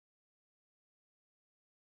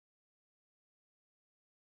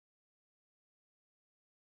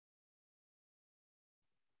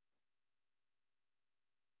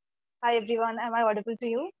Hi everyone, am I audible to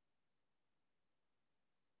you?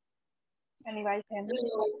 Can you guys hear me?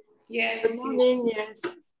 Hello. Yes. Good morning, yes.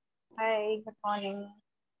 Hi, good morning.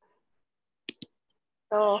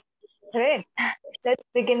 So, great. Let's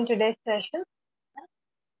begin today's session.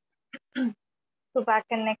 So back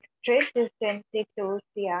and neck straight, just gently close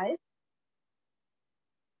the eyes.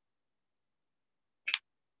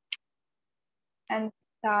 And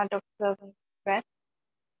start observing breath.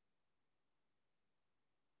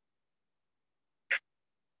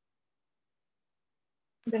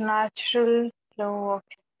 The natural flow of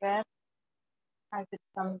your breath as it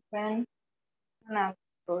comes in and as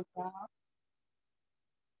it goes out.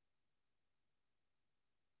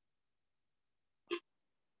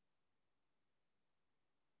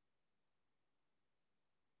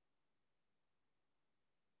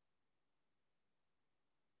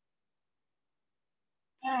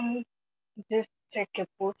 And just check your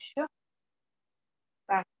posture.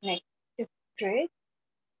 Back neck is straight.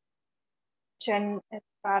 Chin is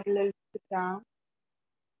parallel to the ground.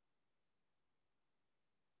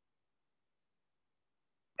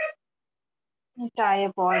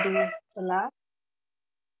 Entire body is relaxed.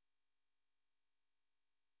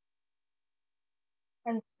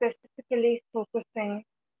 And specifically focusing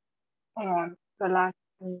on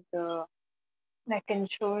relaxing the neck and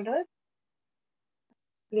shoulders.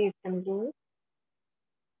 Leave them loose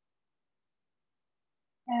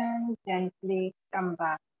and gently come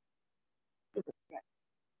back to the breath.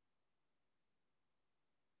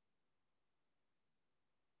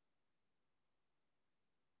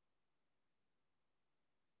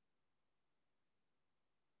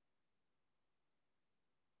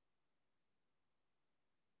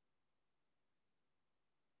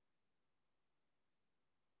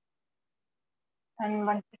 And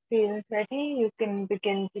once you feel ready, you can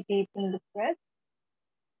begin to deepen the breath,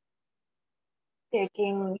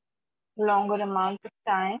 taking longer amount of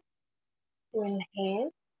time to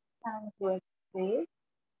inhale and to exhale.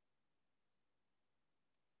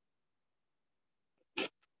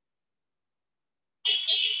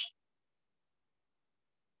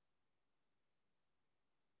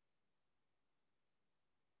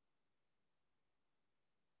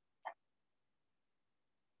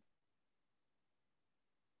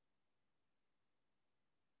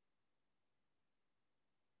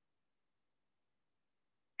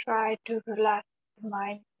 Try to relax the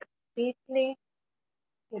mind completely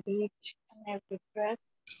with each and every breath.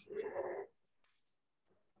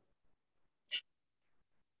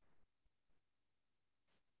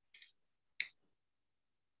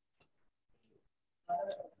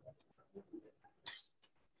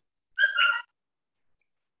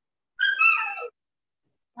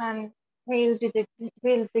 And we'll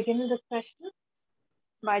begin the session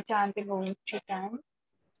by chanting Om 3 times,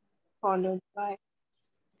 followed by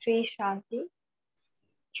 3 Shanti.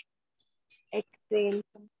 Exhale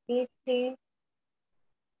completely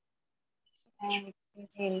and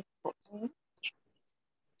inhale for Om.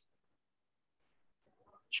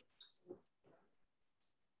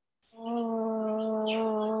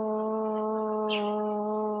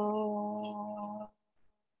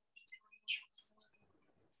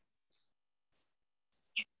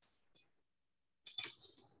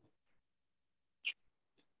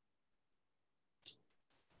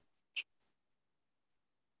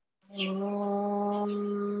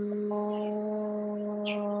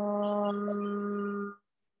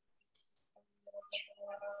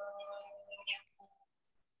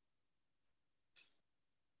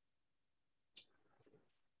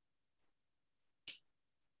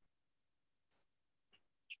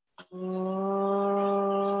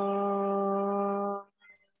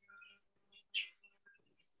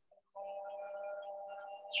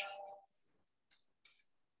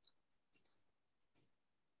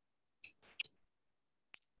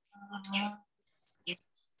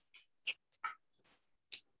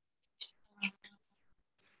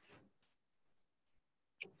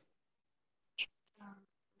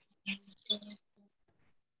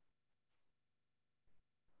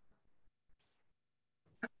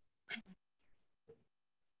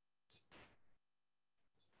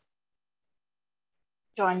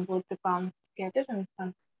 Join both the palms together in front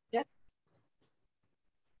of the chest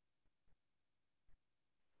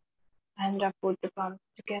and rub both the palms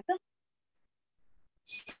together.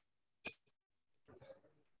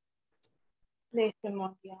 Place them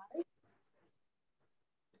on the eyes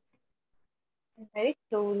and very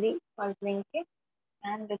slowly while blinking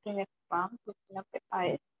and looking at the palms, open up the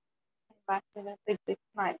eyes and back with a big, big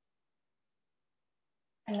smile.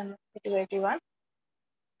 And namaste to everyone.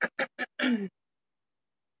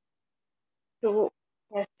 So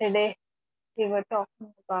yesterday we were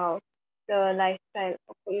talking about the lifestyle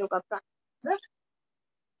of a yoga practitioner.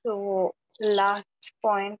 So last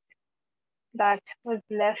point that was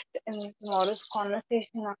left in tomorrow's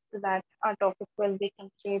conversation, after that our topic will be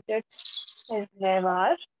completed, is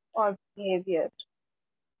व्यवहार or behavior.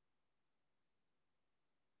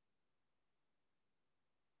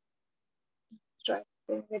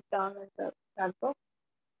 Writing it down in the chat box.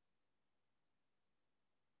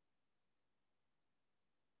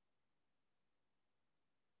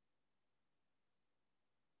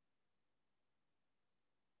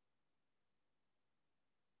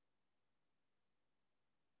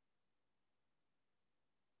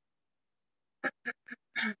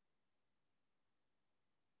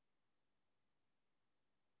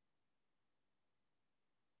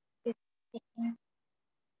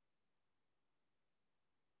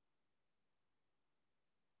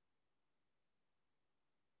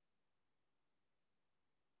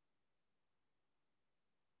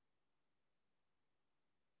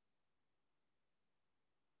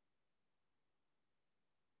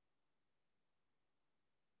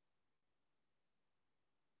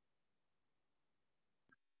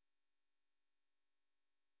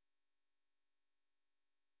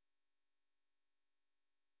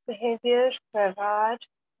 Behavior, व्यवहार,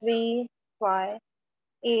 VYA,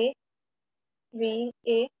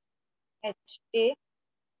 VAHARA,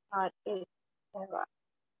 व्यवहार.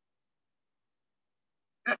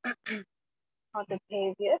 Or the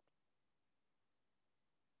behavior.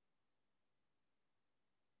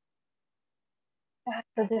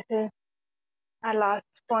 So this is our last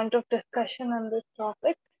point of discussion on this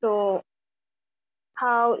topic. So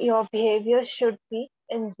how your behavior should be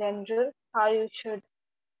in general, how you should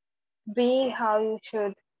be, how you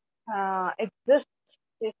should exist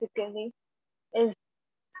basically, is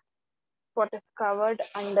what is covered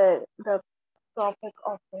under the topic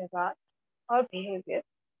of व्यवहार or behavior.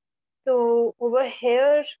 So over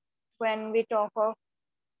here, when we talk of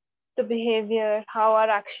the behavior, how our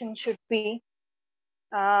action should be,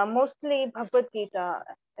 mostly Bhagavad Gita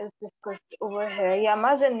is discussed over here.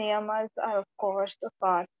 Yamas and niyamas are of course a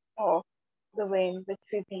part of the way in which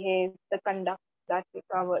we behave, the conduct that we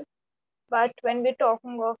cover. But when we're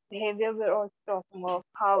talking of behavior, we're also talking of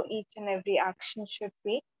how each and every action should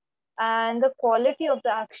be. And the quality of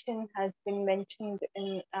the action has been mentioned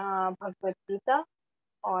in Bhagavad Gita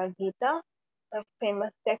or Gita, a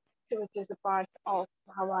famous text which is a part of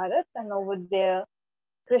Mahabharata. And over there,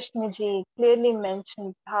 Krishna ji clearly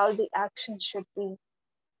mentions how the action should be.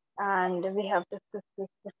 And we have discussed this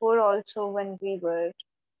before also when we were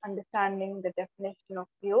understanding the definition of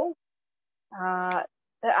yoga.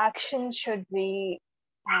 The action should be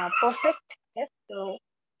perfect. Yes, so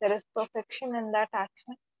there is perfection in that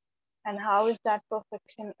action. And how is that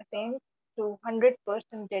perfection attained? Through 100%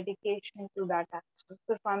 dedication to that action.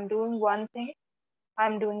 So if I'm doing one thing,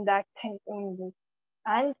 I'm doing that thing only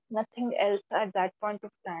and nothing else at that point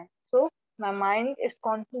of time. So my mind is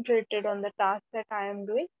concentrated on the task that I am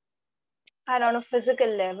doing, and on a physical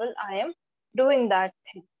level, I am doing that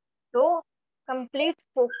thing. So complete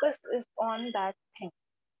focus is on that thing.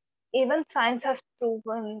 Even science has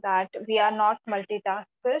proven that we are not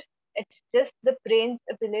multitaskers. It's just the brain's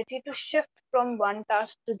ability to shift from one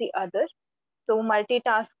task to the other. So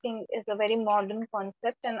multitasking is a very modern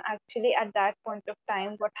concept, and actually at that point of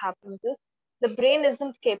time, what happens is the brain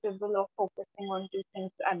isn't capable of focusing on two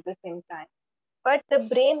things at the same time. But the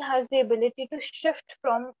brain has the ability to shift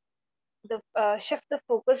the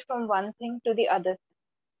focus from one thing to the other.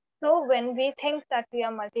 So when we think that we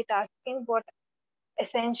are multitasking, what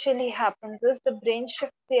essentially happens is the brain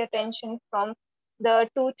shifts the attention from the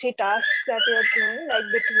 2-3 tasks that you're doing, like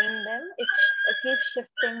between them, it keeps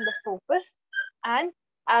shifting the focus. And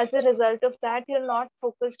as a result of that, you're not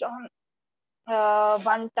focused on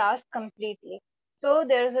one task completely. So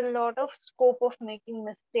there's a lot of scope of making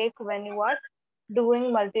mistake when you are doing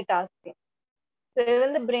multitasking. So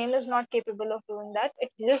even the brain is not capable of doing that.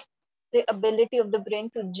 It's just the ability of the brain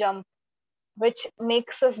to jump, which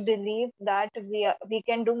makes us believe that we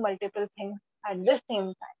can do multiple things at the same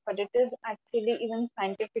time. But it is actually, even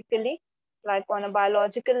scientifically, like on a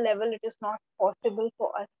biological level, it is not possible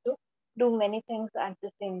for us to do many things at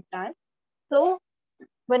the same time. So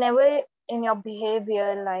whenever in your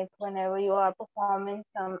behavior, like whenever you are performing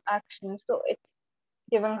some action, so it's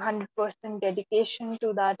giving 100% dedication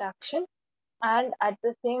to that action, and at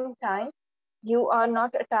the same time you are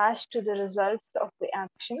not attached to the results of the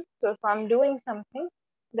action. So if I'm doing something,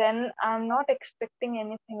 then I'm not expecting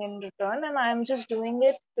anything in return, and I'm just doing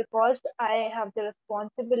it because I have the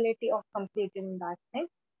responsibility of completing that thing.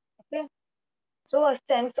 Okay, so a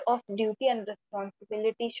sense of duty and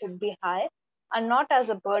responsibility should be high, and not as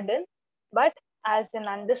a burden, but as an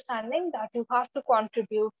understanding that you have to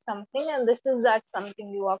contribute something, and this is that something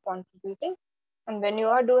you are contributing. And when you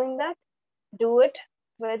are doing that, do it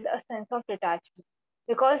with a sense of detachment,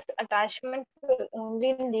 because attachment will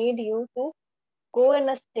only lead you to go in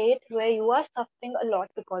a state where you are suffering a lot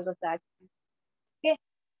because of that. Okay.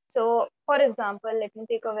 So, for example, let me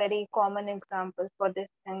take a very common example for this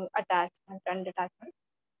thing, attachment and detachment.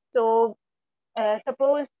 So,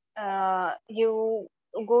 suppose you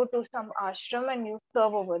go to some ashram and you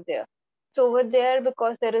serve over there. So over there,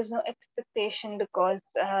 because there is no expectation, because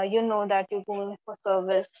you know that you're going for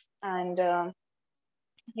service, and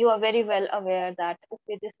you are very well aware that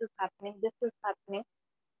okay, this is happening, this is happening.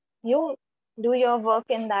 You do your work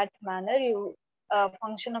in that manner. You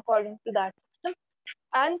function according to that system,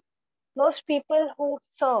 and most people who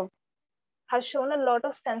serve have shown a lot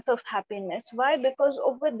of sense of happiness. Why? Because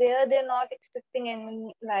over there they're not expecting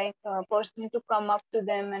any like person to come up to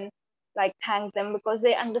them and like thank them, because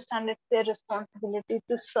they understand it's their responsibility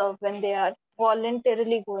to serve when they are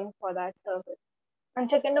voluntarily going for that service. And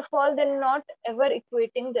second of all, they're not ever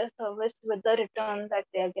equating their service with the return that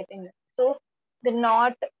they are getting. So they're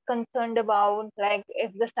not concerned about like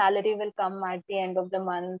if the salary will come at the end of the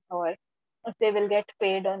month, or if they will get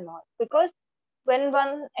paid or not. Because when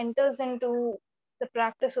one enters into the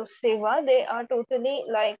practice of seva, they are totally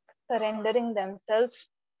like surrendering themselves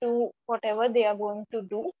to whatever they are going to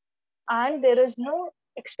do, and there is no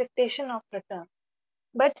expectation of return.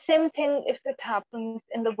 But same thing if it happens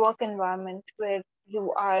in the work environment where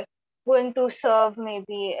you are going to serve,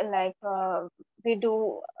 maybe like we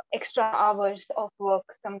do extra hours of work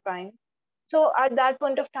sometimes. So at that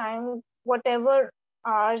point of time, whatever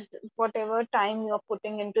hours, whatever time you're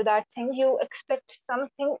putting into that thing, you expect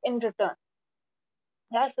something in return.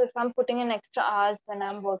 Yeah, so if I'm putting in extra hours when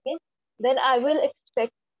I'm working, then I will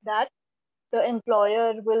expect that the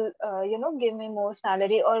employer will give me more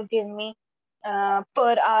salary, or give me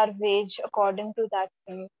per hour wage according to that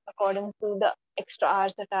thing, according to the extra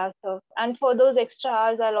hours that I've served. And for those extra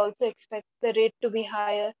hours, I'll also expect the rate to be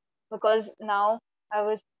higher, because now I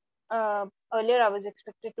was earlier I was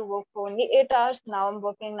expected to work for only 8 hours. Now I'm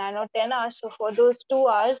working 9 or 10 hours. So for those 2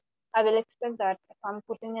 hours, I will expect that if I'm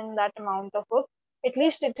putting in that amount of work, at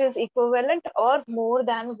least it is equivalent or more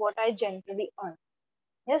than what I generally earn.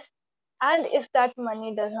 Yes. And if that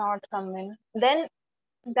money does not come in, then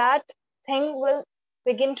that thing will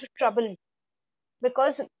begin to trouble me,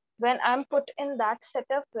 because when I'm put in that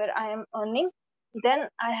setup where I am earning, then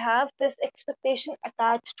I have this expectation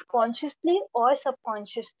attached consciously or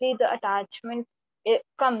subconsciously. The attachment, it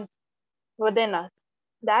comes within us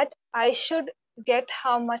that I should get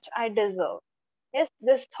how much I deserve. Yes,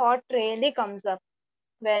 this thought really comes up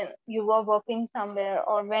when you are working somewhere,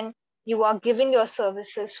 or when you are giving your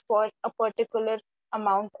services for a particular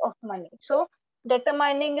amount of money. So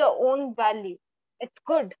determining your own value, it's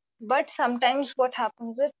good, but sometimes what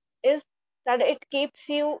happens is that it keeps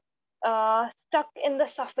you stuck in the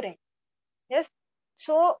suffering. Yes.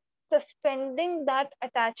 So suspending that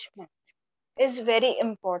attachment is very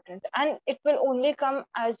important, and it will only come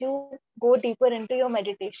as you go deeper into your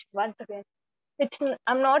meditation. Once again,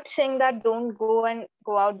 I'm not saying that don't go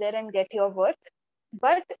out there and get your worth,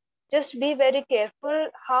 but just be very careful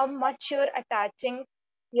how much you're attaching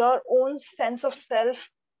your own sense of self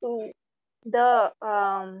to the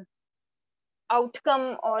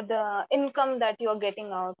outcome or the income that you're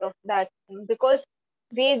getting out of that thing, because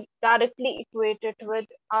we directly equate it with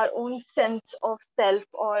our own sense of self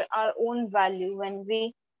or our own value when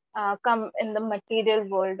we come in the material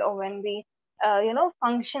world, or when we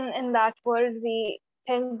function in that world. We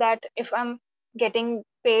think that if I'm getting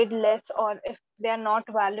paid less, or if they're not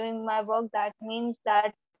valuing my work, that means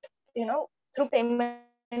that through payment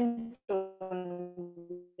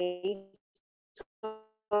only.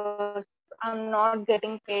 So if I'm not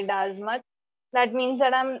getting paid as much, that means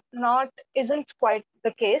that I'm not, isn't quite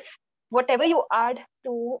the case. Whatever you add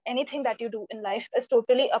to anything that you do in life is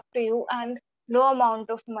totally up to you, and no amount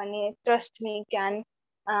of money, trust me, can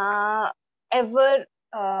ever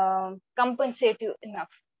compensate you enough.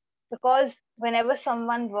 Because whenever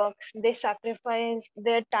someone works, they sacrifice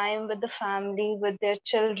their time with the family, with their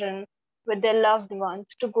children, with their loved ones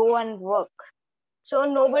to go and work. So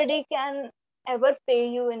nobody can ever pay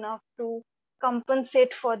you enough to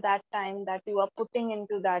compensate for that time that you are putting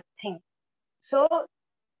into that thing. So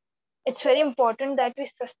it's very important that we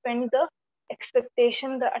suspend the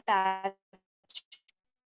expectation, the attachment,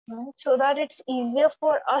 so that it's easier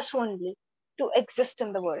for us only to exist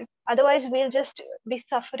in the world. Otherwise, we'll just be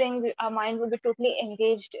suffering. Our mind will be totally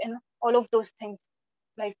engaged in all of those things,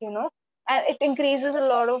 like, and it increases a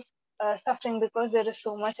lot of suffering because there is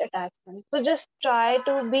so much attachment. So just try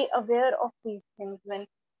to be aware of these things when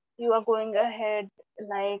you are going ahead,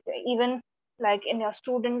 like even like in your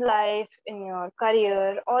student life, in your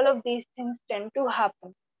career, all of these things tend to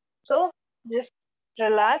happen. So just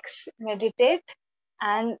relax, meditate,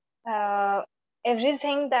 and uh,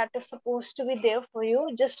 everything that is supposed to be there for you,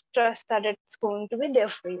 just trust that it's going to be there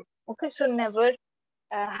for you. Okay, so never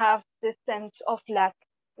have this sense of lack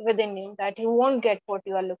within you, that you won't get what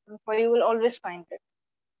you are looking for. You will always find it.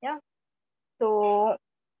 Yeah. So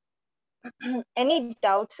any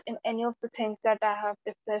doubts in any of the things that I have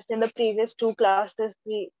discussed in the previous two classes?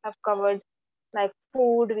 We have covered like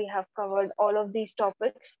food, we have covered all of these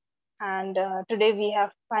topics, and today we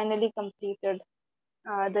have finally completed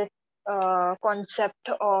the concept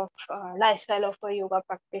of lifestyle of a yoga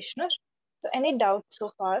practitioner. So any doubts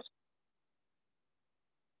so far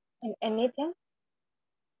in anything?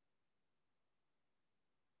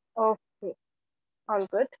 Okay, all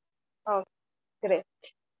good. Oh, great.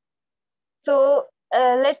 So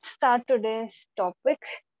let's start today's topic.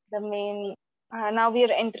 The main now we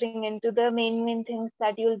are entering into the main things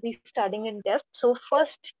that you'll be studying in depth. So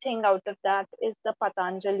first thing out of that is the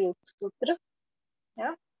Patanjali Yoga Sutra.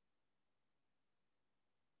 Yeah,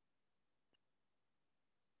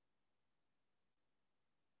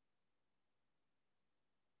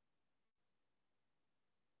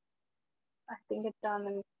 I think it's done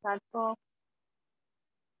in platform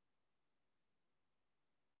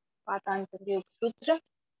Patanjali Yoga Sutra.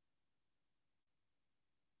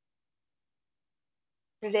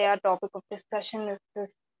 Today our topic of discussion is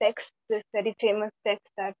this text, this very famous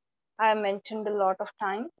text that I mentioned a lot of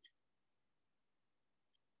times.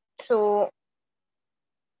 So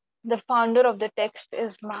the founder of the text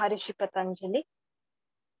is Maharishi Patanjali.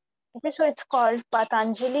 Okay, so it's called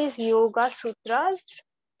Patanjali's Yoga Sutras,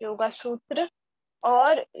 Yoga Sutra,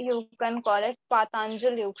 or you can call it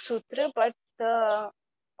Patanjali Yoga Sutra, but the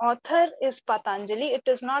author is Patanjali. It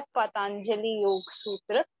is not Patanjali Yoga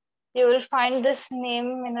Sutra. You will find this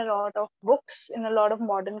name in a lot of books, in a lot of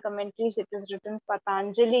modern commentaries. It is written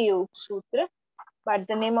Patanjali Yoga Sutra, but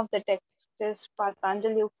the name of the text is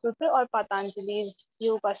Patanjali Yoga Sutra or Patanjali's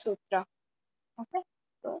Yoga Sutra. Okay,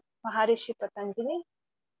 so Maharishi Patanjali.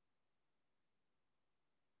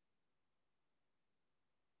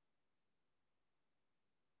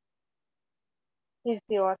 He's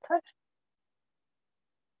the author.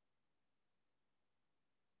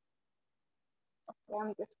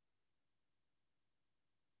 I'm just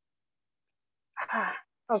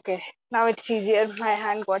okay. Now it's easier. My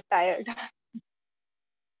hand got tired.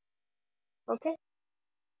 Okay.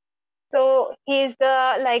 So he's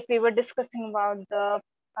the, like we were discussing about the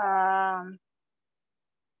um,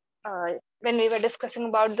 when we were discussing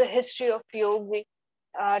about the history of yoga, we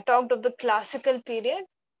talked of the classical period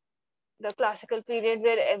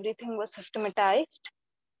where everything was systematized.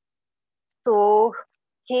 So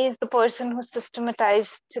he is the person who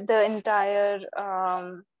systematized the entire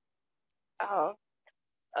uh,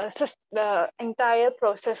 the entire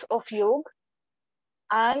process of yoga,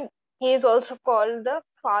 and he is also called the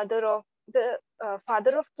father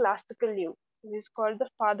of classical yoga. He is called the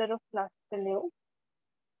father of classical yoga.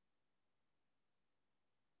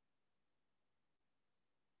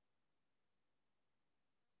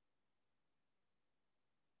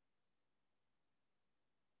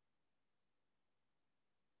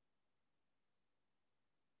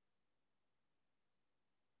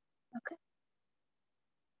 Okay.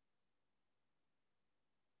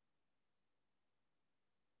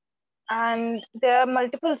 And there are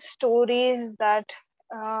multiple stories that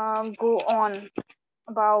go on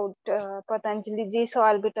about Patanjali ji, so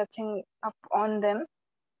I'll be touching up on them.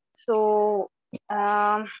 So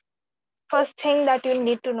um, first thing that you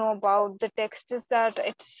need to know about the text is that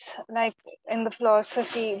it's like in the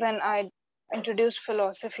philosophy, when I introduced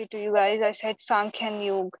philosophy to you guys, I said Sankhya and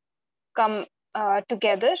Yoga come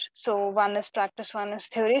together. So one is practice, one is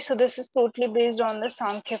theory. So this is totally based on the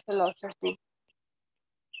Sankhya philosophy.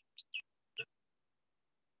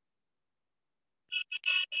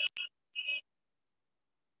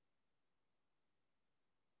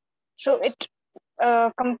 So it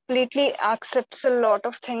completely accepts a lot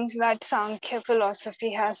of things that Sankhya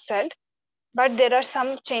philosophy has said, but there are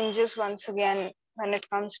some changes once again when it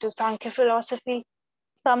comes to Sankhya philosophy.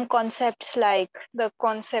 Some concepts like the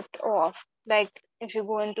concept of, like if you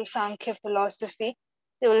go into Sankhya philosophy,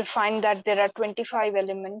 you will find that there are 25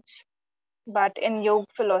 elements, but in yoga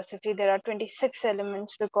philosophy there are 26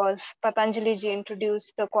 elements because Patanjali ji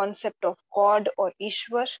introduced the concept of God or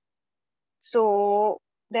Ishwar. So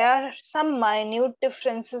there are some minute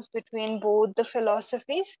differences between both the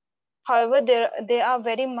philosophies, However, they are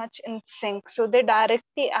very much in sync. So they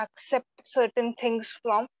directly accept certain things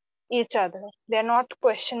from each other. They're not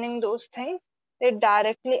questioning those things. They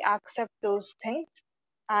directly accept those things,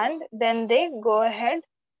 and then they go ahead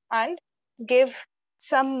and give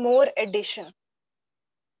some more addition.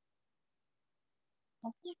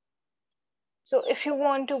 Okay. So if you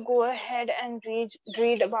want to go ahead and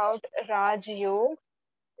read about Raj Yoga,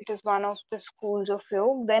 it is one of the schools of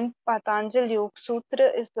yoga, then Patanjali Yoga Sutra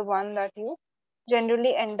is the one that you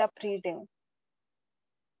generally end up reading.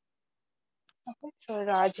 Okay, so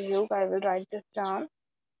Raj Yoga, I will write this down.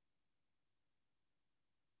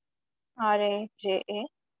 RAJA.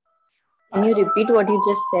 Can you repeat what you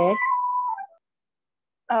just said?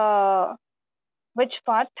 Which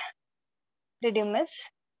part did you miss?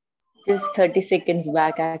 Just 30 seconds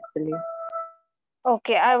back, actually.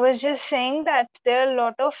 Okay, I was just saying that there are a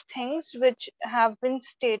lot of things which have been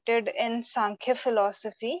stated in Sankhya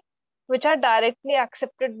philosophy, which are directly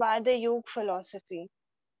accepted by the Yoga philosophy.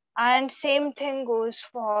 And same thing goes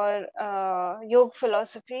for Yoga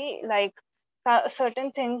philosophy, like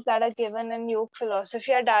certain things that are given in Yoga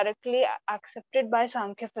philosophy are directly accepted by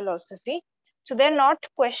Sankhya philosophy. So they're not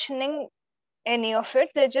questioning any of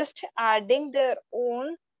it, they're just adding their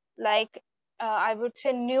own, like I would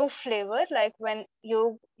say, new flavor. Like when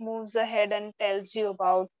Yoga moves ahead and tells you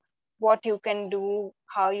about what you can do,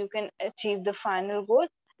 how you can achieve the final goal,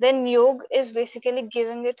 then Yoga is basically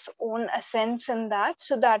giving its own essence in that.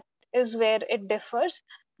 So that is where it differs.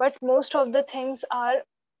 But most of the things are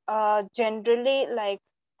generally like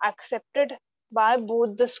accepted by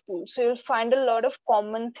both the schools. So you'll find a lot of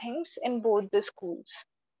common things in both the schools.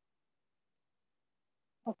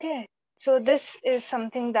 Okay, so this is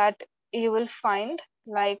something that you will find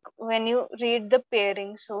like when you read the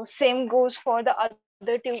pairing. So same goes for the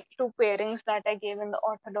other two pairings that I gave in the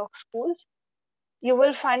Orthodox schools. You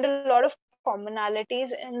will find a lot of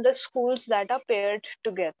commonalities in the schools that are paired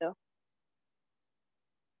together.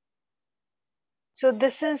 So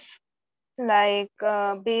this is like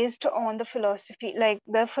based on the philosophy, like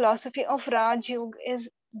the philosophy of Raj Yoga is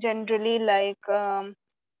generally like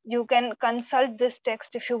you can consult this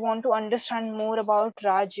text if you want to understand more about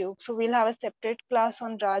Raj Yoga. So we'll have a separate class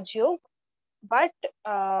on Raj Yoga, but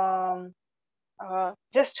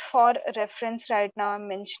just for reference right now I'm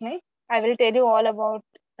mentioning, I will tell you all about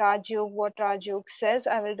Raj Yoga, what Raj Yoga says.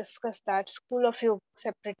 I will discuss that school of yoga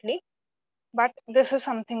separately, but this is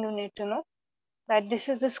something you need to know, that this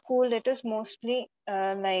is the school that is mostly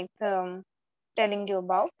telling you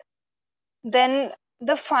about. Then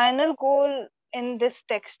the final goal in this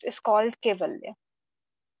text is called Kaivalya.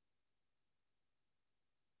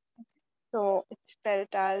 So it's spelled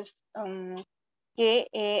as Kaivalya.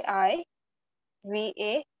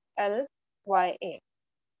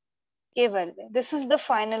 Kaivalya. This is the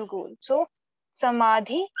final goal. So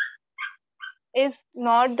Samadhi is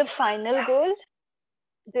not the final goal.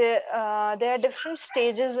 There are different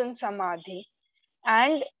stages in Samadhi.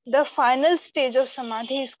 And the final stage of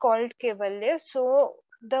Samadhi is called Kaivalya. So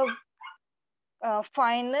the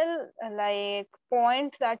final like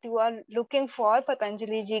point that you are looking for,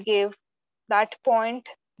 Patanjali ji gave that point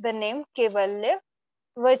the name Kaivalya,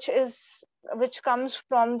 which comes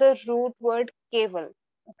from the root word Keval.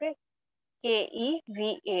 Okay,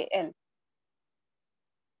 Keval.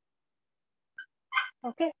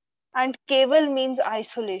 Okay, and Keval means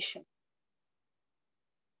isolation.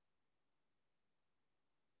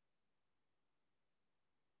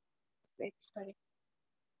 Wait, sorry,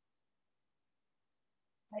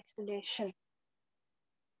 isolation.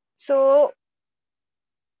 So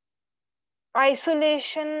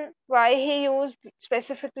isolation, why he used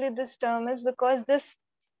specifically this term is because this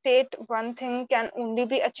state, one thing, can only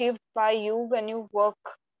be achieved by you when you work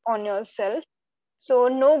on yourself. So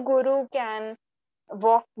no guru can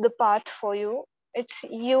walk the path for you. It's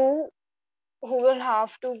you who will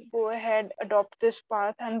have to go ahead, adopt this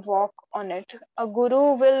path and walk on it. A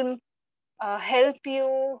guru will help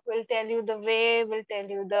you, will tell you the way, will tell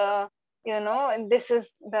you the, and this is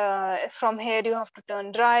the, from here you have to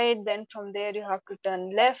turn right, then from there you have to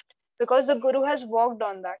turn left, because the guru has walked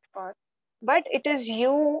on that path. But it is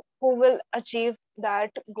you who will achieve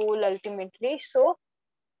that goal ultimately. So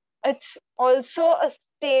it's also a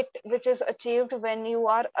state which is achieved when you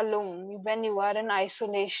are alone, when you are in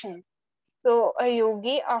isolation. So a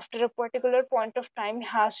yogi, after a particular point of time,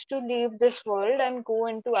 has to leave this world and go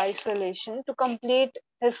into isolation to complete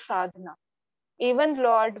his sadhana. Even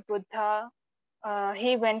Lord Buddha,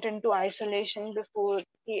 he went into isolation before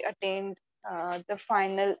he attained the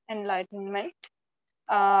final enlightenment.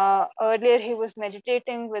 Earlier, he was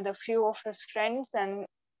meditating with a few of his friends, and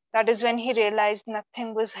That is when he realized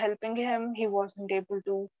nothing was helping him. He wasn't able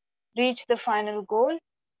to reach the final goal.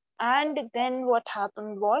 And then what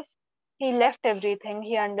happened was he left everything.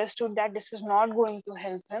 He understood that this is not going to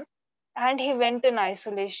help him. And he went in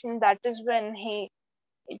isolation. That is when he,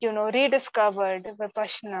 rediscovered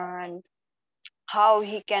Vipassana and how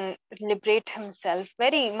he can liberate himself.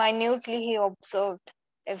 Very minutely, he observed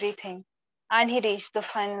everything and he reached the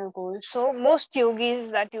final goal. So, most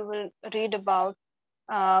yogis that you will read about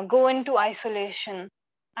go into isolation,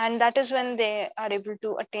 and that is when they are able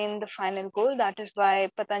to attain the final goal. That is why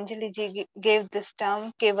Patanjali ji gave this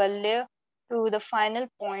term Kaivalya to the final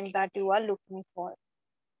point that you are looking for.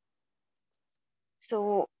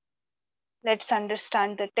 So, let's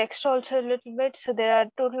understand the text also a little bit. So, there are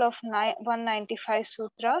a total of 195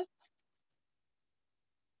 sutras.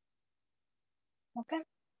 Okay.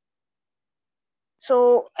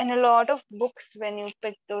 So, in a lot of books, when you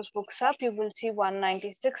pick those books up, you will see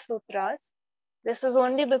 196 sutras. This is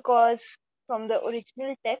only because from the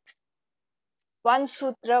original text, one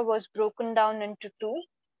sutra was broken down into two,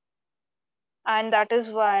 and that is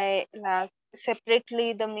why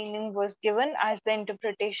separately the meaning was given as the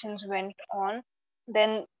interpretations went on.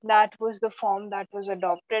 Then that was the form that was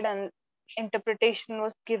adopted, and interpretation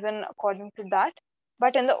was given according to that.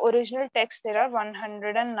 But in the original text, there are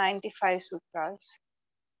 195 sutras,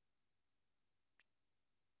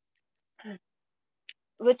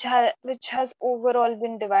 which has overall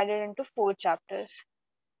been divided into 4 chapters.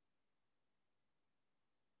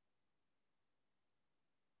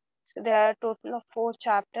 So there are a total of 4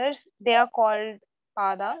 chapters. They are called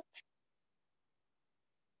padas.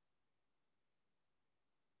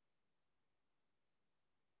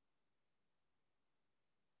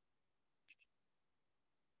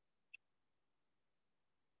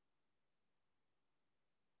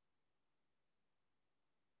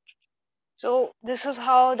 So this is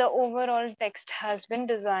how the overall text has been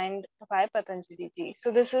designed by Patanjali ji. So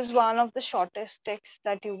this is one of the shortest texts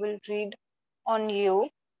that you will read on yoga.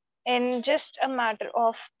 In just a matter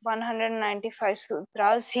of 195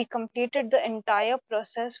 sutras, he completed the entire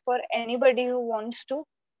process for anybody who wants to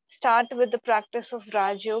start with the practice of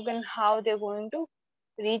Raj Yoga and how they're going to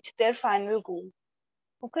reach their final goal.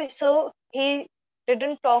 Okay, so he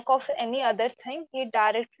didn't talk of any other thing. He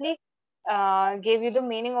directly gave you the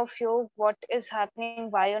meaning of yoga, what is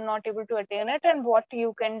happening, why you're not able to attain it, and what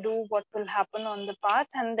you can do, what will happen on the path,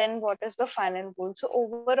 and then what is the final goal. So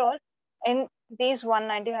overall, in these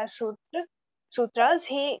 195 sutras,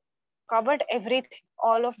 he covered everything.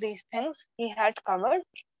 All of these things he had covered.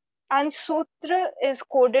 And sutra is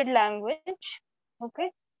coded language.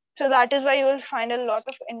 Okay, so that is why you will find a lot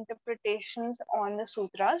of interpretations on the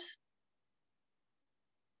sutras,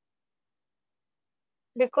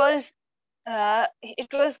 because it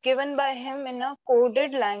was given by him in a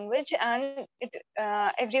coded language, and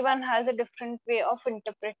everyone has a different way of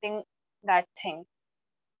interpreting that thing.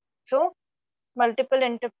 So multiple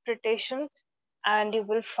interpretations, and you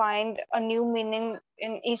will find a new meaning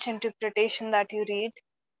in each interpretation that you read.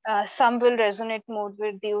 Some will resonate more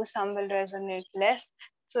with you, some will resonate less.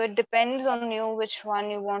 So it depends on you which one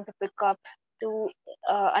you want to pick up to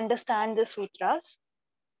understand the sutras.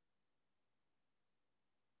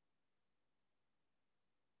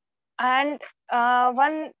 And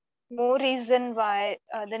one more reason why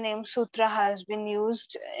the name sutra has been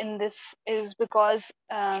used in this is because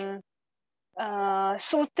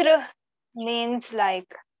sutra means like,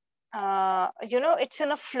 it's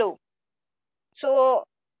in a flow. So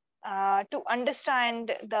to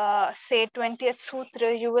understand the, say, 20th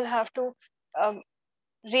sutra, you will have to um,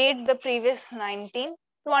 read the previous 19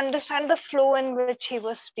 to understand the flow in which he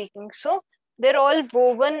was speaking. So they're all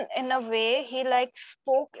woven in a way. He like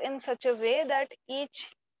spoke in such a way that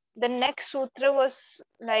the next sutra was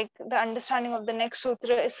like, the understanding of the next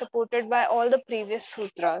sutra is supported by all the previous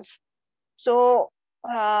sutras. So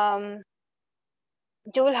um,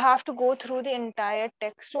 you will have to go through the entire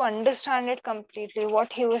text to understand it completely,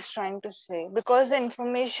 what he was trying to say, because the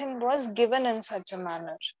information was given in such a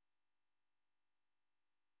manner.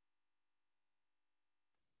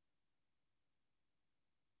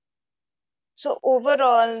 So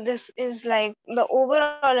overall, this is like the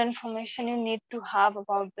overall information you need to have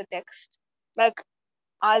about the text. Like,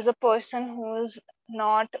 as a person who's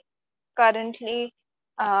not currently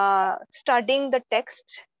studying the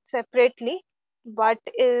text separately, but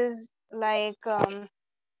is like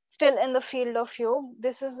still in the field of yoga,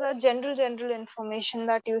 this is the general information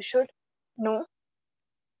that you should know.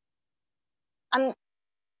 And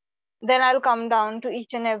then I'll come down to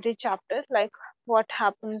each and every chapter, like what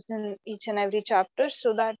happens in each and every chapter,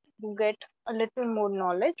 so that you get a little more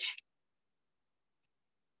knowledge.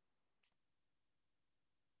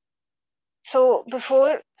 So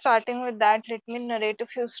before starting with that, let me narrate a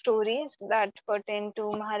few stories that pertain to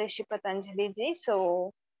Maharishi Patanjali ji.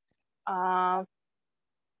 So uh,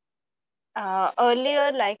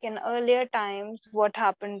 earlier, like in earlier times, what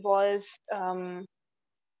happened was the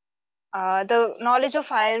knowledge of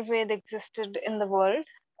Ayurveda existed in the world,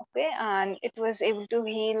 okay, and it was able to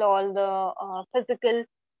heal all the physical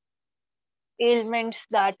ailments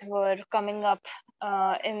that were coming up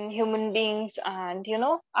in human beings. And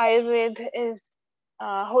Ayurveda is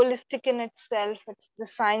holistic in itself. It's the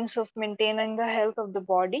science of maintaining the health of the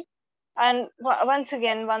body. And once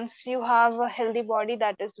again, once you have a healthy body,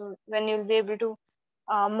 that is when you'll be able to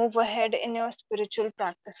move ahead in your spiritual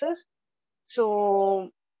practices.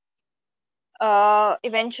 So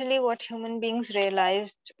eventually, what human beings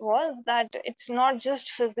realized was that it's not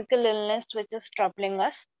just physical illness which is troubling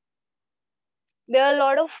us. There are a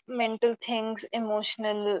lot of mental things,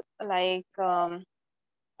 emotional, like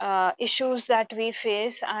issues that we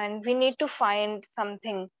face, and we need to find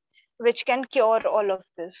something which can cure all of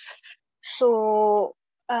this. So,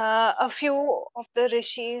 a few of the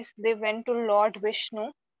rishis, they went to Lord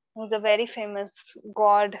Vishnu, who's a very famous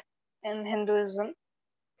god in Hinduism.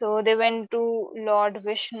 So they went to Lord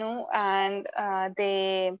Vishnu, and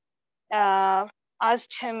they uh,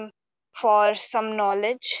 asked him for some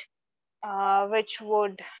knowledge which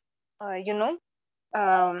would, uh, you know,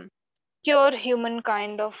 um, cure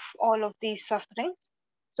humankind of all of these sufferings.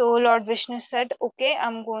 So Lord Vishnu said, "Okay,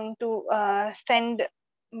 I'm going to send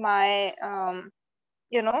my,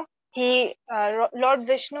 Lord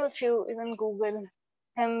Vishnu. If you even Google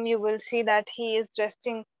him, you will see that he is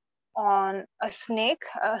resting on a snake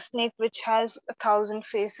which has 1,000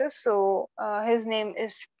 faces. So his name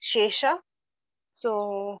is Shesha.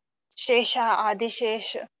 So Shesha,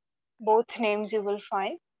 Adishesha, both names you will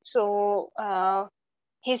find. So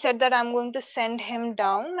he said that I'm going to send him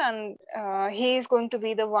down, and he is going to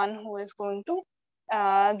be the one who is going to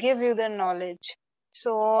give you the knowledge.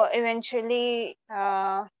 So eventually,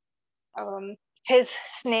 his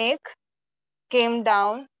snake came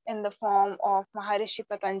down in the form of Maharishi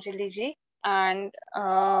Patanjali ji, and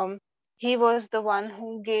he was the one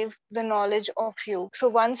who gave the knowledge of yoga. So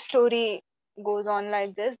one story goes on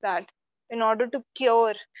like this, that in order to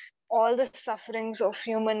cure all the sufferings of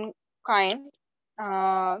humankind,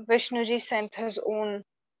 Vishnuji sent his own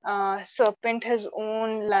serpent, his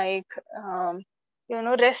own, like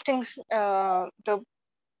resting the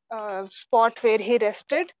spot where he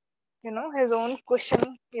rested, his own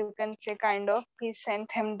cushion, you can say, kind of. He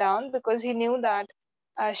sent him down because he knew that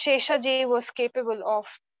Sheshaji was capable of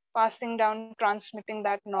passing down, transmitting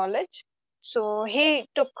that knowledge. So he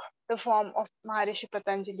took the form of Maharishi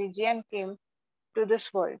Patanjali ji and came to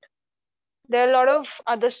this world. There are a lot of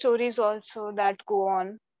other stories also that go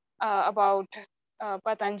on about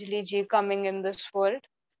Patanjali ji coming in this world.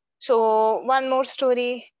 So one more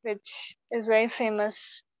story which is very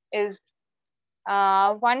famous is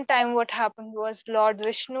one time what happened was Lord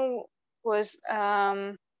Vishnu was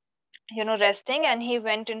resting, and he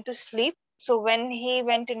went into sleep. So when he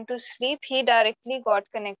went into sleep, he directly got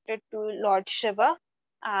connected to Lord Shiva.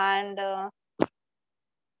 And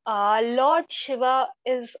Lord Shiva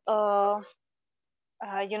is a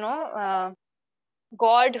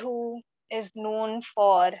god who is known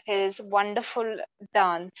for his wonderful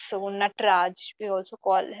dance. So Natraj, we also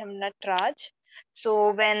call him Natraj.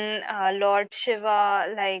 So when Lord Shiva,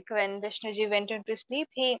 like when Vishnuji went into sleep,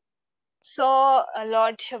 he saw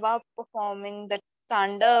Lord Shiva performing the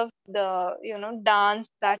tandav, the dance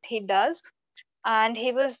that he does, and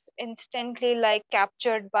he was instantly like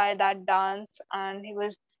captured by that dance, and he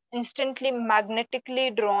was instantly magnetically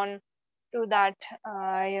drawn to that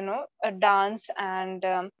a dance.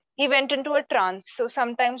 And he went into a trance. So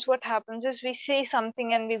sometimes what happens is we see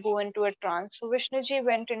something and we go into a trance. So Vishnuji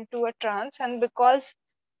went into a trance, and because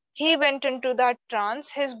he went into that trance,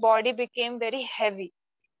 his body became very heavy.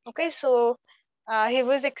 Okay, so he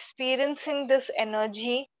was experiencing this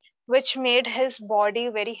energy which made his body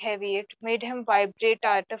very heavy. It made him vibrate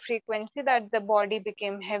at a frequency that the body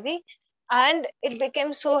became heavy, and it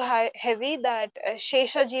became so heavy that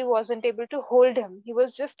Sheshaji wasn't able to hold him. He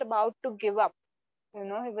was just about to give up. He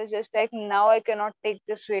was just like, now I cannot take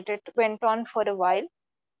this weight. It went on for a while.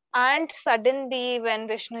 And suddenly, when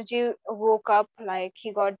Vishnuji woke up, like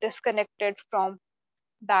he got disconnected from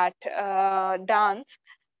that dance.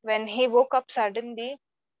 When he woke up suddenly,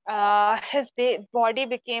 his body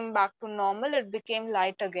became back to normal. It became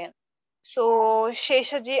light again. So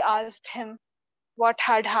Sheshaji asked him what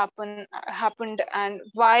had happened, and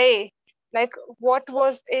why, like what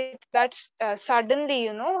was it that suddenly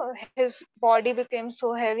his body became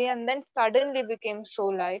so heavy and then suddenly became so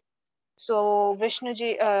light. So Vishnuji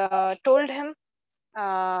told him,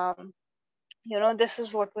 um, this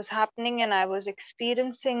is what was happening, and I was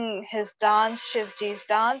experiencing his dance, Shivji's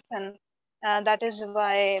dance, and that is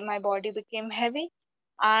why my body became heavy.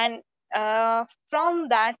 And from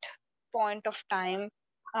that point of time,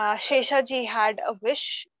 Sheshaji had a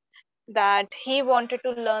wish that he wanted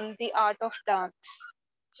to learn the art of dance.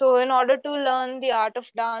 So, in order to learn the art of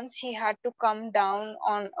dance, he had to come down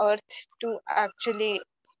on earth to actually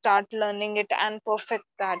start learning it and perfect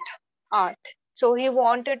that art. So, he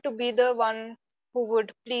wanted to be the one who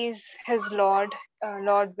would please his Lord,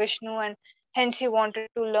 Lord Vishnu, and hence he wanted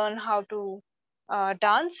to learn how to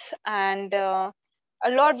dance. And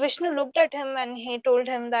Lord Vishnu looked at him and he told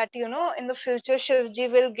him that, in the future, Shivji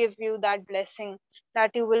will give you that blessing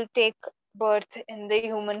that you will take birth in the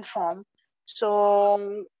human form.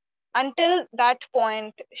 So until that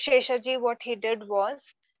point, Sheshaji, what he did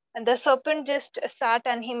was, and the serpent just sat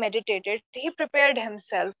and he meditated. He prepared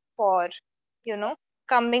himself for, you know,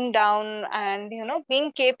 coming down and,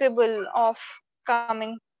 being capable of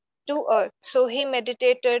coming to earth. So he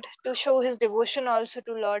meditated to show his devotion also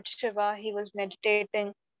to Lord Shiva. He was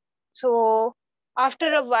meditating. So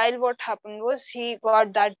after a while, what happened was he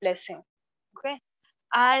got that blessing. Okay.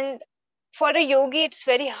 And for a yogi, it's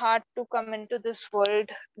very hard to come into this world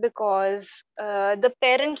because the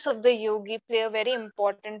parents of the yogi play a very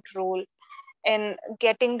important role in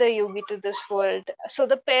getting the yogi to this world. So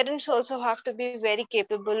the parents also have to be very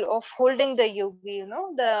capable of holding the yogi.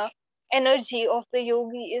 The energy of the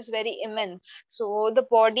yogi is very immense. So the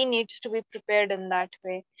body needs to be prepared in that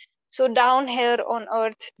way. So down here on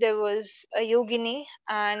earth, there was a yogini,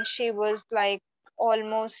 and she was like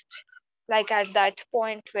almost like at that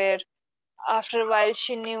point where after a while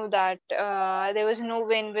she knew that there was no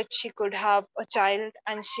way in which she could have a child,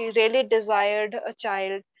 and she really desired a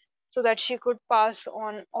child so that she could pass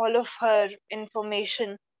on all of her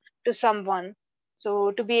information to someone.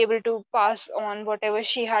 So to be able to pass on whatever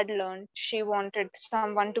she had learned, she wanted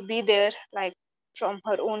someone to be there, like from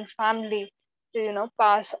her own family, to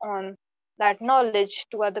pass on that knowledge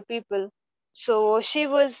to other people. So she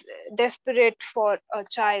was desperate for a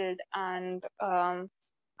child, and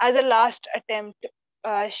as a last attempt,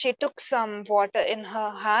 she took some water in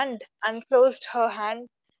her hand and closed her hand.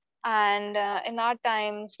 And in our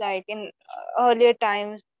times, like in earlier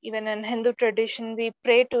times, even in Hindu tradition, we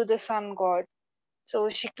pray to the sun god. So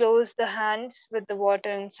she closed the hands with the water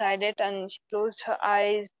inside it, and she closed her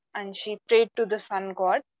eyes and she prayed to the sun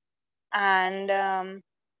god. And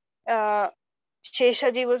uh,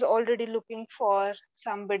 Sheshaji was already looking for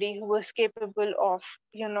somebody who was capable of,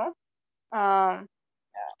 you know, um,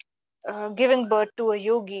 giving birth to a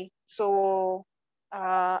yogi. So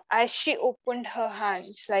as she opened her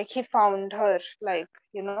hands, like he found her, like,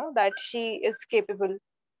 that she is capable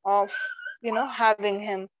of, having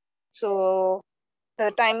him. So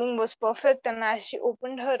the timing was perfect. And as she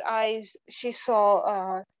opened her eyes, she saw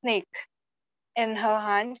a snake in her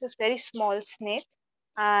hands, this very small snake.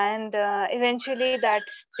 And eventually that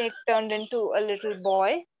snake turned into a little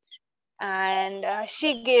boy, and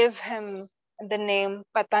she gave him the name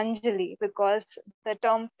Patanjali because the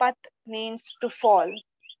term Pat means to fall,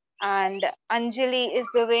 and Anjali is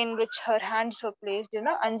the way in which her hands were placed.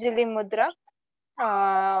 Anjali Mudra.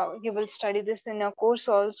 You will study this in your course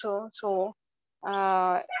also. So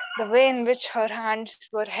the way in which her hands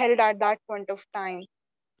were held at that point of time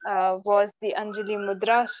was the Anjali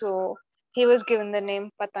Mudra. So he was given the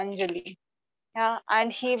name Patanjali. Yeah,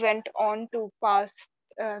 and he went on to pass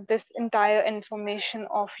this entire information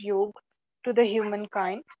of yoga to the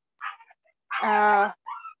humankind. Uh,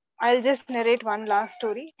 I'll just narrate one last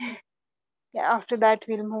story. Yeah, after that,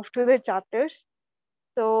 we'll move to the chapters.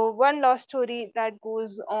 So, one last story that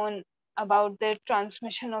goes on about the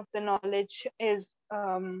transmission of the knowledge is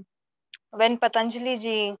when Patanjali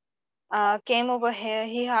ji came over here,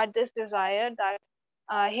 he had this desire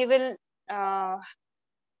that he will uh,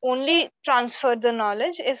 only transfer the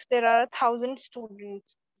knowledge if there are 1,000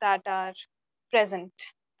 students that are present.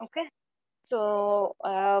 Okay. So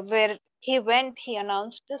where he went, he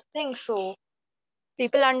announced this thing. So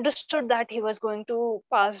people understood that he was going to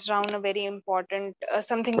pass down a very important,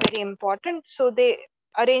 something very important. So they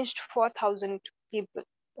arranged for 1,000 people.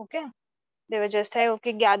 Okay. They were just like,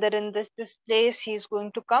 okay, gather in this place. He's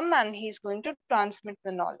going to come and he's going to transmit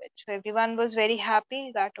the knowledge. So everyone was very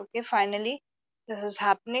happy that okay, finally this is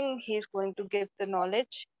happening. He's going to give the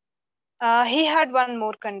knowledge. He had one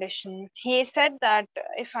more condition. He said that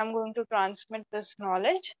if I'm going to transmit this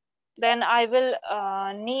knowledge, then I will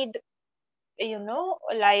need,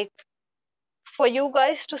 like for you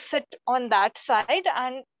guys to sit on that side,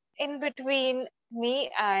 and in between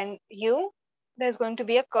me and you, there's going to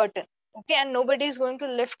be a curtain. Okay, and nobody is going to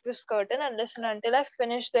lift this curtain unless and until I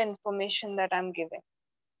finish the information that I'm giving.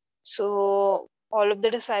 So all of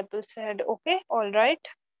the disciples said, okay, all right.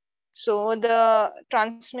 So the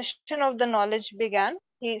transmission of the knowledge began.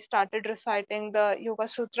 He started reciting the Yoga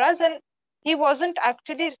Sutras, and he wasn't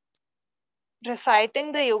actually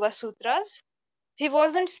reciting the Yoga Sutras. He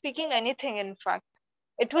wasn't speaking anything, in fact.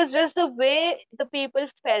 It was just the way the people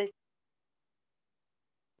felt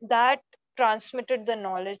that transmitted the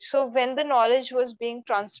knowledge. So when the knowledge was being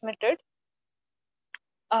transmitted,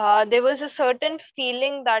 there was a certain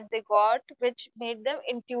feeling that they got which made them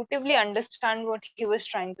intuitively understand what he was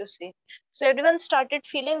trying to say. So everyone started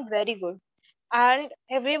feeling very good. And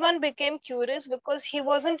everyone became curious because he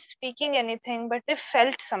wasn't speaking anything, but they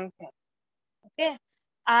felt something. Okay.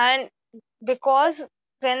 And because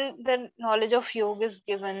when the knowledge of yoga is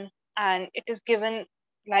given, and it is given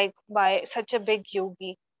like by such a big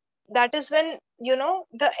yogi, that is when,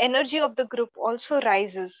 the energy of the group also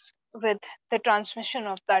rises with the transmission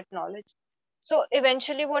of that knowledge. So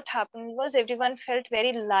eventually what happened was everyone felt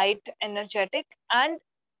very light, energetic, and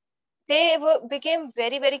became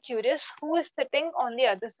very, very curious who is sitting on the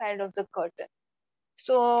other side of the curtain.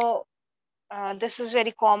 So this is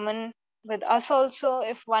very common with us also.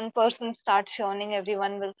 If one person starts yawning,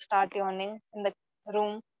 everyone will start yawning in the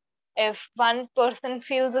room. If one person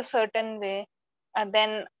feels a certain way,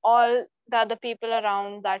 then all the other people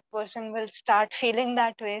around that person will start feeling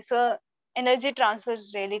that way. So energy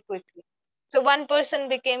transfers really quickly. So one person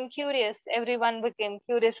became curious, everyone became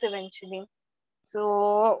curious eventually.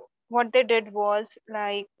 So what they did was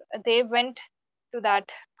like they went to that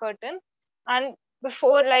curtain, and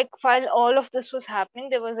before, like while all of this was happening,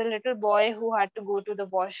 there was a little boy who had to go to the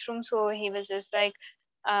washroom. So he was just like,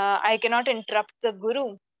 I cannot interrupt the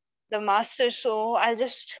guru, the master, so I'll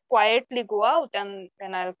just quietly go out and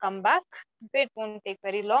then I'll come back. Okay, it won't take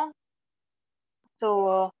very long.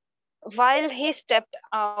 So while he stepped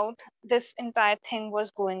out, this entire thing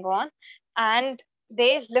was going on, and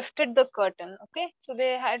they lifted the curtain. Okay, so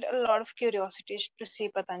they had a lot of curiosity to see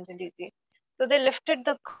Patanjali ji. So they lifted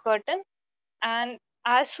the curtain, and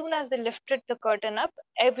as soon as they lifted the curtain up,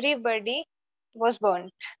 everybody was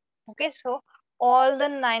burnt. Okay, so all the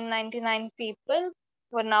 999 people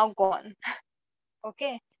were now gone.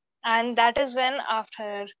 Okay. And that is when,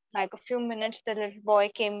 after like a few minutes, the little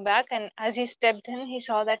boy came back, and as he stepped in, he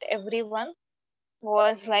saw that everyone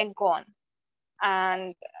was like gone.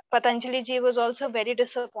 And Patanjali ji was also very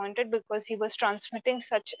disappointed because he was transmitting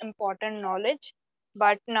such important knowledge.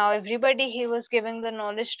 But now everybody he was giving the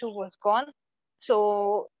knowledge to was gone.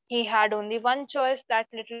 So he had only one choice, that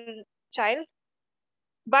little child.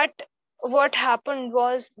 But what happened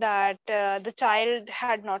was that the child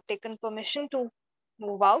had not taken permission to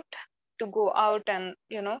move out, to go out, and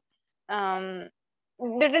um,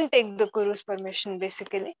 didn't take the guru's permission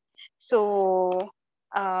basically. So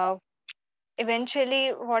uh, eventually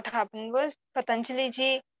what happened was Patanjali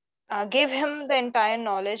ji gave him the entire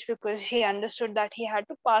knowledge because he understood that he had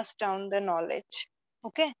to pass down the knowledge.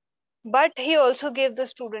 Okay. But he also gave the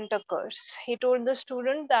student a curse. He told the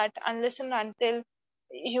student that unless and until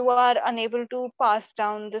you are unable to pass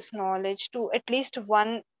down this knowledge to at least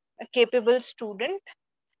one capable student,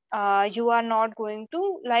 you are not going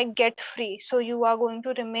to like get free. So you are going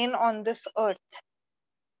to remain on this earth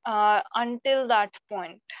until that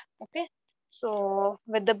point. Okay. So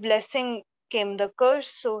with the blessing came the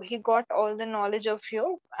curse. So he got all the knowledge of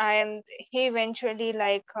you, and he eventually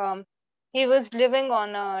he was living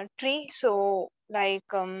on a tree. So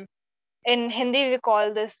in Hindi we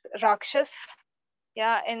call this Rakshas.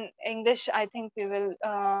 Yeah, in English I think we will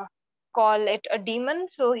call it a demon.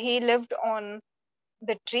 So he lived on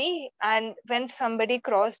the tree, and when somebody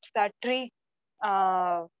crossed that tree,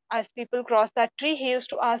 as people crossed that tree, he used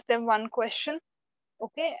to ask them one question.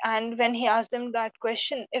 Okay, and when he asked them that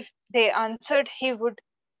question, if they answered, he would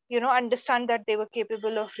understand that they were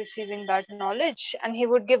capable of receiving that knowledge, and he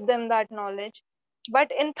would give them that knowledge.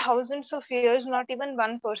 But in thousands of years, not even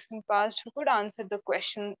one person passed who could answer the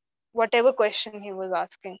question, whatever question he was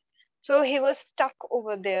asking. So he was stuck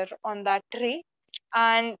over there on that tree.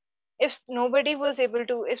 And if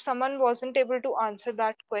someone wasn't able to answer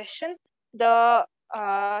that question, the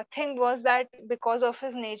thing was that because of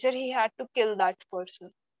his nature, he had to kill that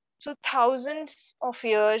person. So thousands of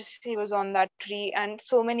years he was on that tree, and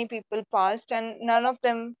so many people passed, and none of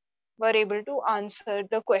them were able to answer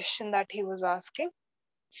the question that he was asking.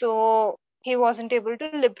 So he wasn't able to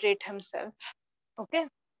liberate himself. Okay.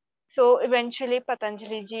 So eventually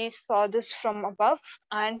Patanjali ji saw this from above,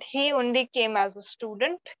 and he only came as a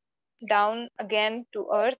student down again to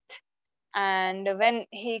earth. And when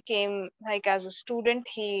he came like as a student,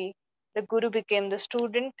 the guru became the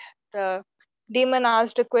student. The demon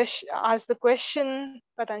asked the question.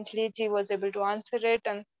 Patanjali ji was able to answer it,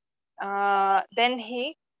 and then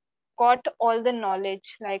he got all the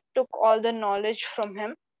knowledge, like took all the knowledge from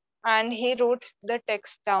him, and he wrote the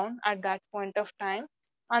text down at that point of time.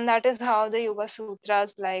 And that is how the Yoga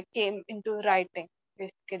Sutras like came into writing,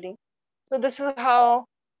 basically. So this is how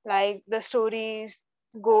like the stories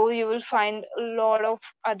go. You will find a lot of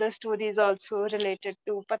other stories also related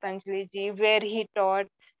to Patanjali ji, where he taught.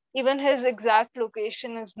 Even his exact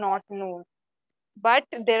location is not known, but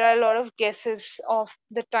there are a lot of guesses of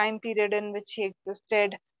the time period in which he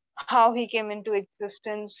existed, how he came into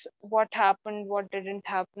existence, what happened, what didn't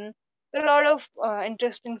happen. There are a lot of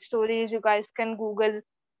interesting stories. You guys can Google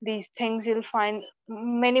these things. You'll find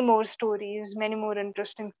many more stories, many more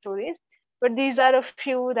interesting stories. But these are a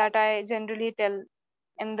few that I generally tell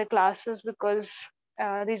in the classes because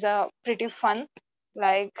these are pretty fun,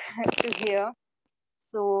 like to hear.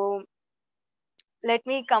 So let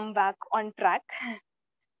me come back on track.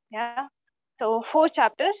 Yeah. So four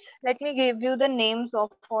chapters. Let me give you the names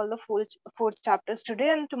of all the four chapters today,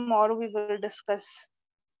 and tomorrow we will discuss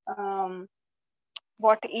um,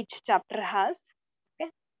 what each chapter has.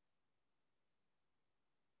 Okay.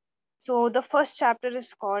 So the first chapter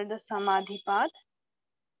is called the Samadhi Path.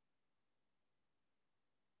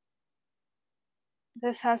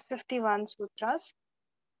 This has 51 sutras.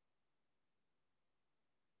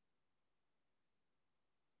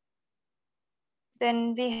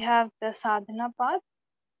 Then we have the Sadhana Path.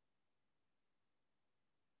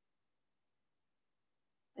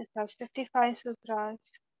 This has 55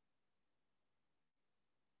 sutras.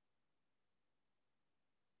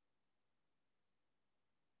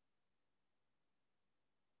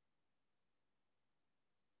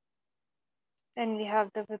 Then we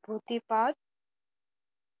have the Vibhuti Path.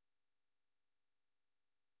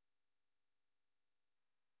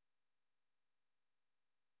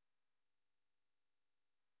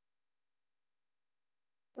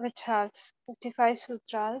 Which has 55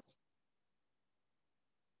 sutras.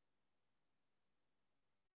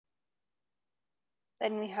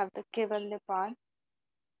 Then we have the Kaivalya Path.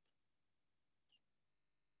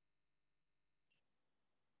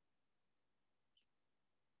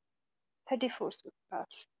 34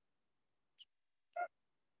 sutras.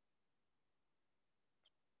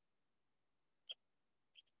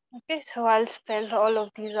 Okay, so I'll spell all of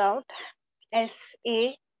these out.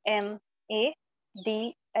 Samadhi.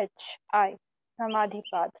 Samadhi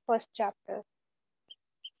Path, first chapter.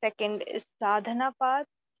 Second is Sadhana Path.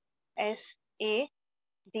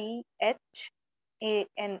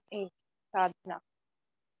 Sadhana.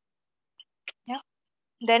 Yeah.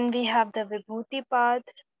 Then we have the Vibhuti Path.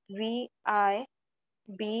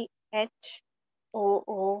 Vibhooti.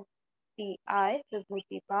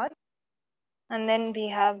 Vibhuti Path. And then we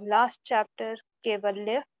have last chapter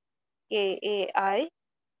Kaivalya. Kaivalya.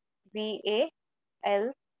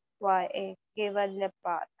 Kaivalya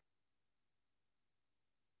Path.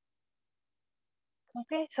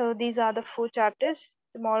 Okay, so these are the four chapters.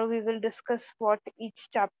 Tomorrow we will discuss what each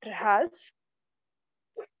chapter has,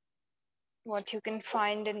 what you can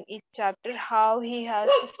find in each chapter, how he has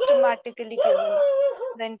systematically given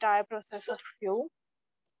the entire process of flow.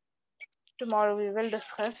 Tomorrow we will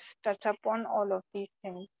discuss, touch upon all of these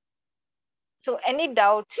things. So any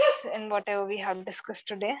doubts in whatever we have discussed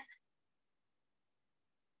today?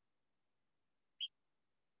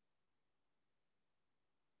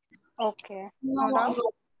 Okay, no doubt?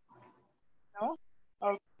 No?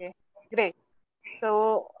 Okay, great.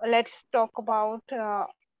 So let's talk about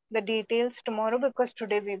the details tomorrow because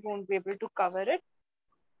today we won't be able to cover it.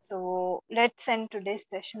 So let's end today's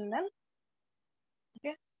session then.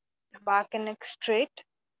 Okay, back and neck straight.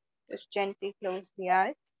 Just gently close the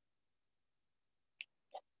eyes.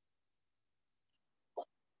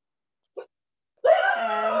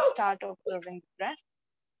 And start observing the breath.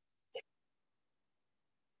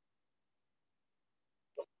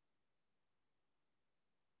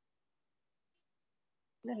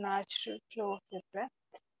 The natural flow of the breath.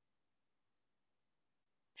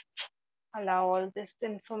 Allow all this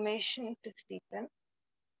information to seep in.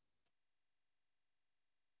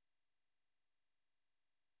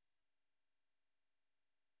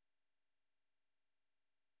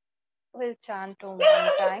 We'll chant Om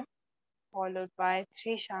one time, followed by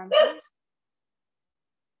three shantas.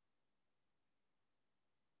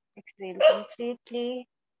 Exhale completely,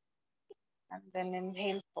 and then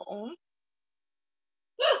inhale for Om.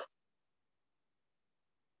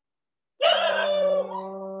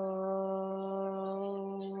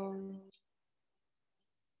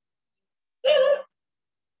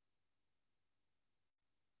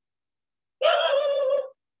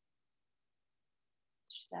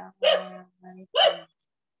 Shanti.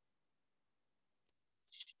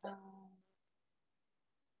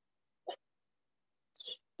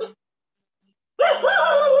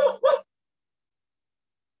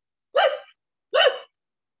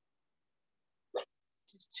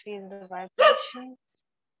 Just feel the vibration.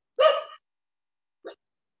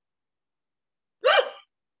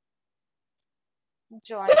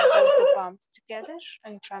 Join both the palms together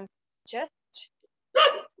in front of the chest.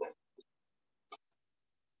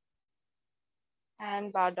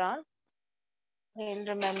 And bow down. We'll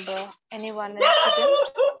remember any one incident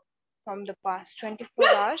from the past 24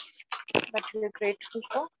 hours that we're grateful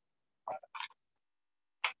for.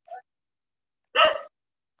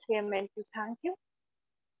 Say a mental thank you.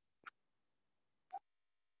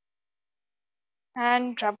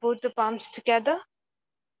 And rub both the palms together.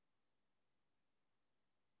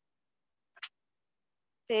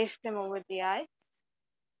 Place them over the eyes.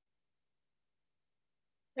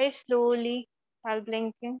 Very slowly, while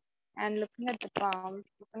blinking and looking at the palms,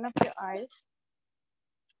 open up your eyes.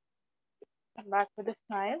 Come back with a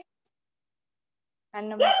smile.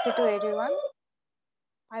 And namaste to everyone.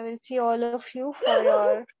 I will see all of you for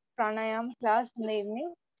your pranayam class in the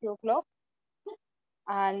evening, 2 o'clock.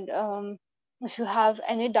 And if you have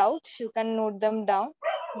any doubts, you can note them down.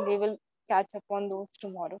 We will catch up on those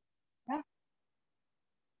tomorrow. Yeah.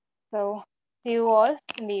 So see you all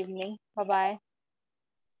in the evening. Bye-bye.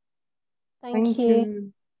 Thank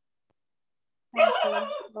you. Thank you.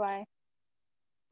 Bye.